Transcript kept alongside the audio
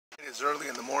It's early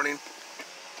in the morning,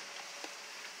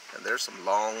 and there's some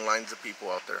long lines of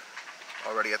people out there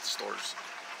already at the stores.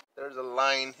 There's a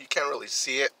line, you can't really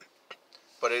see it,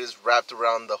 but it is wrapped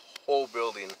around the whole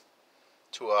building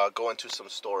to go into some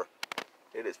store.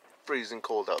 It is freezing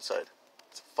cold outside.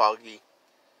 It's foggy,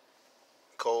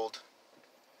 cold.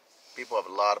 People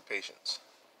have a lot of patience.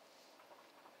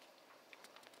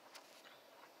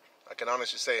 I can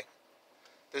honestly say,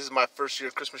 this is my first year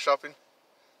of Christmas shopping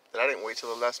that I didn't wait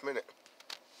till the last minute.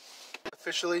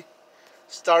 Officially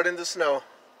starting to snow.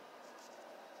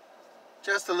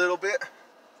 Just a little bit.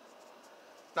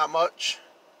 Not much.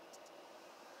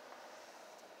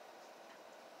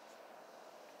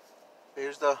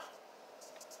 Here's the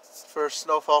first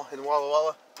snowfall in Walla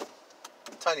Walla.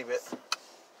 Tiny bit.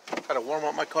 Gotta warm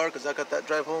up my car because I got that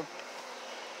drive home.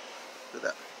 Look at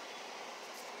that.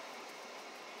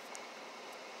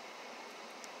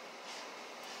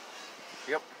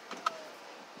 Yep.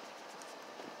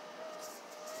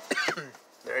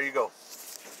 There you go.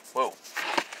 Whoa.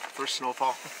 First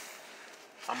snowfall.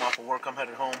 I'm off of work. I'm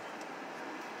headed home.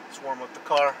 Let's warm up the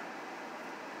car.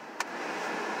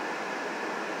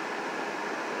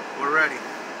 We're ready.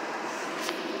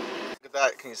 Look at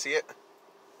that. Can you see it?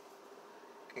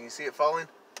 Can you see it falling?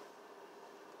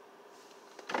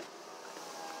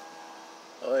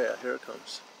 Oh yeah, here it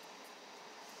comes.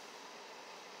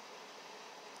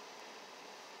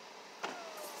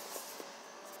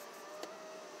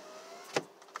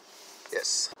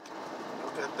 Yes.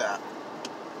 Look at that.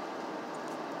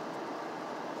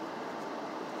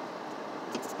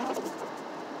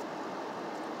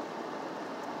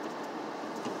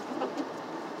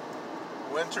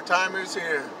 Winter time is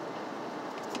here.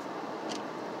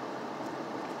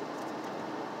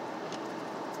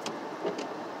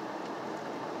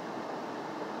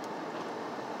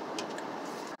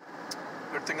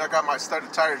 Good thing I got my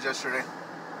studded tires yesterday.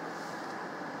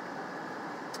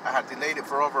 I had delayed it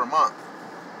for over a month.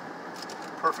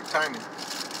 Perfect timing.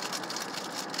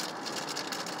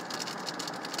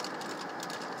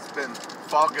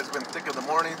 Fog has been thick in the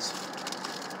mornings.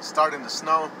 It's starting to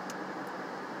snow.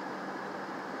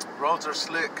 Roads are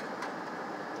slick.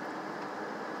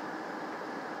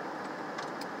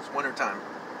 It's winter time.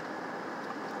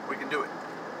 We can do it.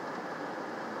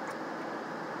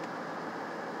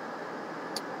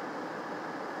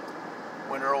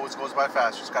 Winter always goes by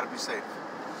fast. Just gotta be safe.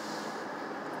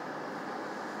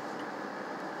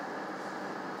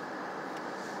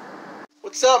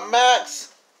 What's up,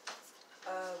 Max?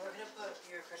 We're gonna put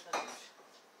your Christmas gift.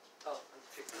 Oh, I'm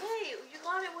fixing it. Wait, you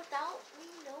got it without me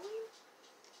knowing?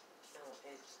 No,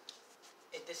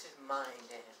 this is mine,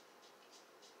 Dan.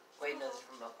 Wait, no, this is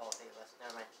from all three of us.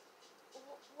 Never mind.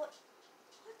 What?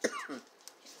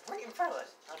 It's right in front of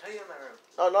us. I'll tell you in my room.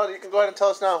 Oh, no, you can go ahead and tell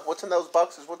us now. What's in those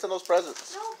boxes? What's in those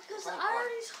presents? No, because I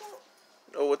already told.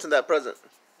 Oh, what's in that present?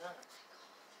 No.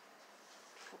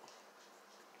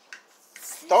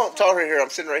 Don't tell her here. I'm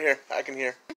sitting right here. I can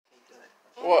hear.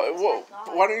 What?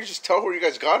 Why don't you just tell her what you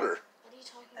guys got her? What are you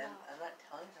talking about? I'm not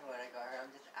telling her what I got her.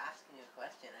 I'm just asking you a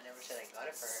question. I never said I got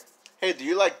it for her. Hey, do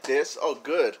you like this? Oh,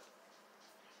 good.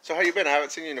 So how you been? I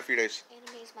haven't seen you in a few days.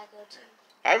 Anime is my go-to.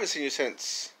 I haven't seen you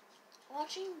since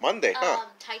Watching Monday, huh?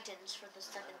 Titans for the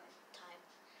second time.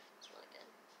 It's really good.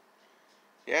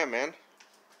 Yeah, man.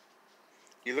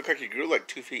 You look like you grew like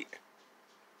 2 feet.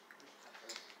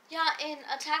 Yeah, in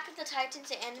Attack of the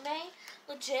Titans anime,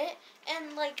 legit,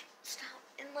 and like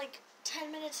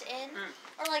 10 minutes in,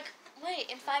 or like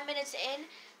in 5 minutes in,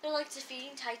 they're like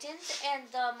defeating Titans, and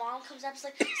the mom comes up, it's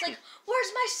like,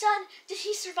 where's my son? Did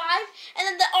he survive? And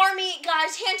then the army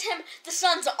guys hand him the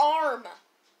son's arm.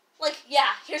 Like,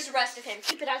 yeah, here's the rest of him.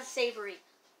 Keep it as a savory.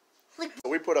 Like,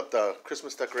 We put up the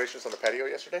Christmas decorations on the patio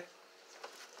yesterday,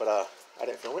 but I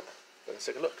didn't film it. But let's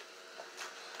take a look.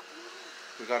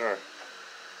 We got our...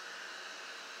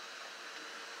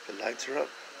 The lights are up.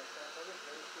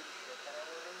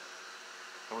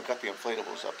 And we got the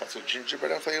inflatables up. That's a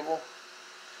gingerbread inflatable.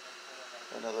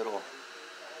 And a little...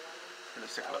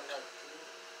 Let's take a look.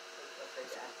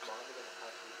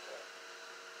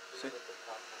 See?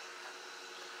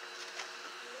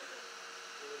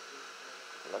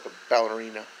 Like a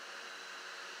ballerina. A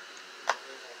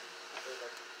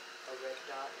red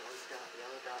dot, orange dot,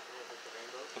 yellow dot, and it's like the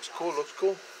rainbow. Looks cool, looks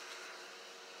cool.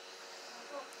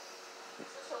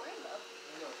 it's a rainbow.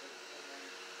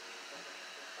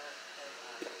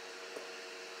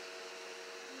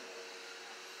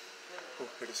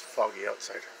 Ooh, it is foggy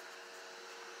outside.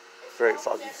 Very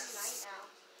foggy.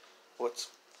 Well,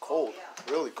 it's cold,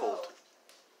 really cold.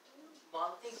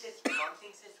 Mom thinks it's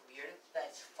weird that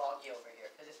it's foggy over here.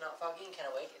 Because it's not foggy in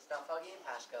Kennewick, it's not foggy in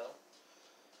Pasco.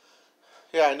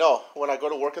 Yeah, I know. When I go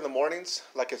to work in the mornings,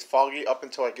 like it's foggy up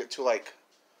until I get to like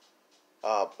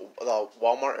the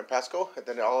Walmart in Pasco, and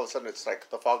then all of a sudden it's like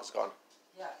the fog's gone.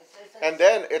 Yeah, it's like And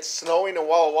then it's snowing in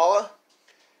Walla Walla,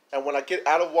 and when I get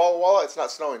out of Walla Walla, it's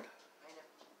not snowing.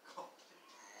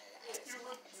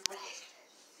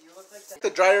 You look like that. The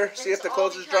dryer, see if the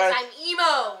clothes is dry. I'm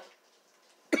emo.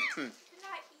 You're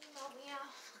not emo, meow.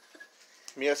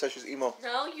 Mia says she's emo.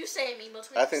 No, you say I'm emo.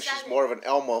 I think she's more of an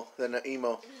Elmo than an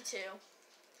emo. Me too.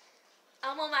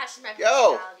 Elmo matches my Yo!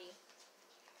 personality.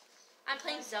 I'm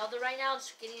playing Zelda right now.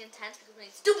 It's getting intense because I'm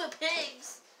playing stupid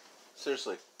pigs.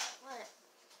 Seriously. What?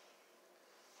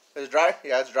 Is it dry?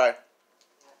 Yeah, it's dry.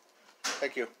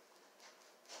 Thank you.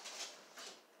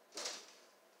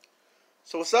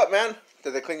 So what's up, man?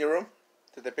 Did they clean your room?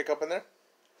 Did they pick up in there?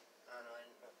 Oh, no, I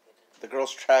didn't. The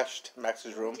girls trashed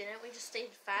Max's room. Didn't we just stayed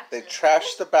fat? They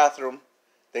trashed the bathroom.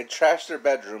 They trashed their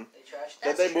bedroom. They trashed.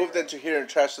 Then they moved into here and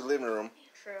trashed the living room.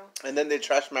 True. And then they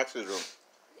trashed Max's room.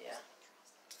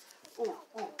 Yeah. Ooh.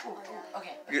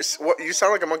 Okay. You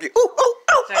sound like a monkey. Ooh, ooh,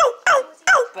 ooh, Sorry. ooh, ooh,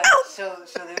 ooh, But ooh. so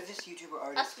there's this YouTuber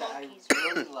artist that I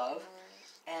really love,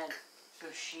 and so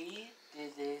she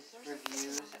did these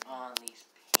reviews on these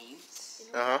paints,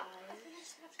 Uh-huh.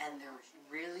 and they're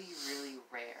really, really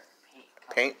rare paint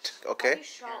colors. Paint, okay. You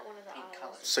shot one of the Paint eyes.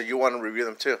 colors. So you want to review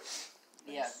them too?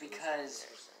 Yeah, because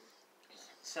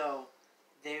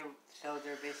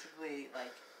they're basically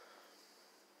like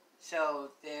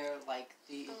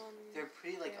they're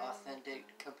pretty like authentic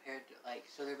compared to like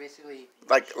they're basically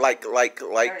Like.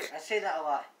 I say that a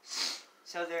lot.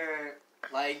 So they're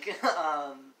like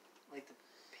like the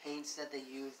paints that they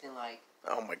used in like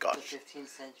Oh my the gosh. 15th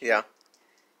century. Yeah.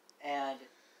 And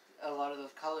a lot of those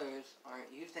colors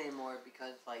aren't used anymore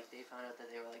because like they found out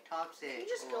that they were like toxic. Can you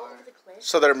just go over the cliff?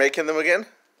 So they're making them again?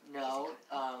 No,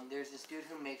 there's this dude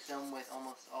who makes them with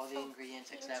almost all the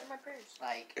ingredients except my purse.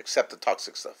 like Except the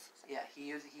toxic stuff. yeah, he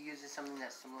uses something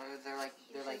that's similar. They're like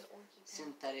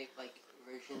synthetic like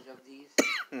versions of these,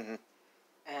 Mm-hmm.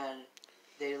 and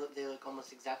they look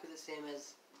almost exactly the same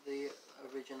as the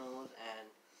originals, and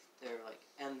they're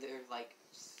like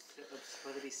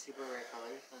supposed to be super rare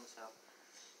colors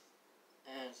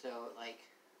and so like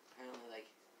apparently like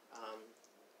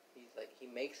he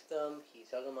makes them, he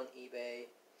sells them on eBay.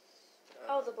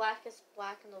 Oh, the blackest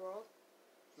black in the world?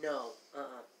 No,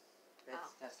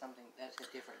 that's something, that's a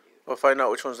different dude. We'll find out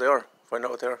which ones they are. Find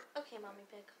out what they are. Okay, mommy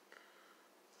pig.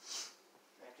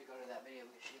 I have to go to that video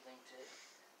because she linked it.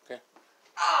 Okay.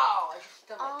 Oh, I just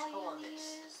stubbed my All toe on you this.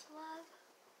 need is love.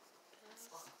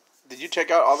 Did you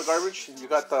check out all the garbage? You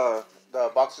got the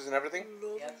boxes and everything?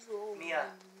 Yep. Mia,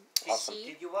 Awesome.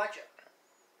 did you watch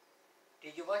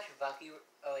Valkyrie?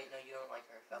 Oh wait, no, you don't like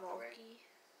her.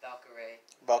 Valkyrie.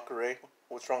 Valkyrie.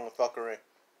 What's wrong with Valkyrie? Is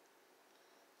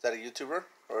that a YouTuber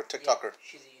or a TikToker? Yeah,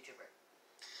 she's a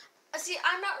YouTuber. See,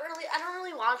 I don't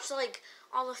really watch, like,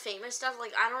 all the famous stuff.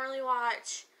 Like, I don't really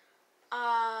watch,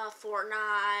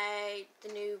 Fortnite,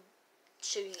 the new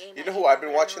shooting game. You know who I've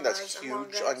been watching that's huge Among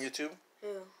Us. on YouTube? Who?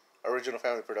 Original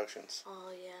Family Productions.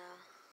 Oh, yeah.